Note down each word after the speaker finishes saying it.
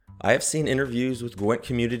I have seen interviews with Gwent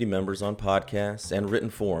community members on podcasts and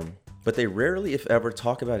written form, but they rarely, if ever,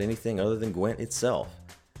 talk about anything other than Gwent itself.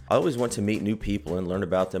 I always want to meet new people and learn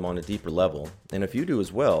about them on a deeper level, and if you do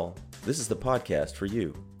as well, this is the podcast for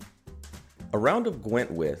you. A round of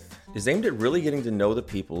Gwent With is aimed at really getting to know the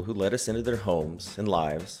people who let us into their homes and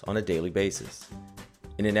lives on a daily basis.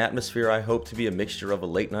 In an atmosphere I hope to be a mixture of a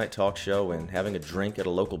late-night talk show and having a drink at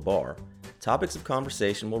a local bar, topics of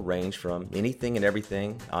conversation will range from anything and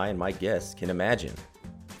everything I and my guests can imagine.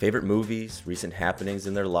 Favorite movies, recent happenings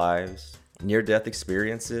in their lives, near-death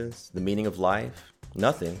experiences, the meaning of life,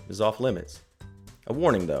 nothing is off limits. A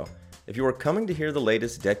warning though, if you are coming to hear the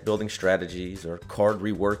latest deck building strategies or card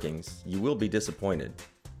reworkings, you will be disappointed.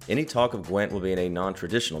 Any talk of Gwent will be in a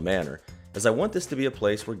non-traditional manner, as I want this to be a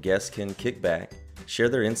place where guests can kick back, share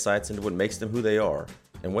their insights into what makes them who they are,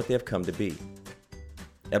 and what they have come to be.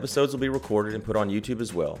 Episodes will be recorded and put on YouTube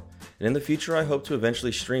as well, and in the future I hope to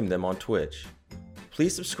eventually stream them on Twitch.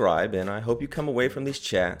 Please subscribe, and I hope you come away from these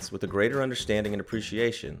chats with a greater understanding and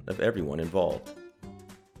appreciation of everyone involved.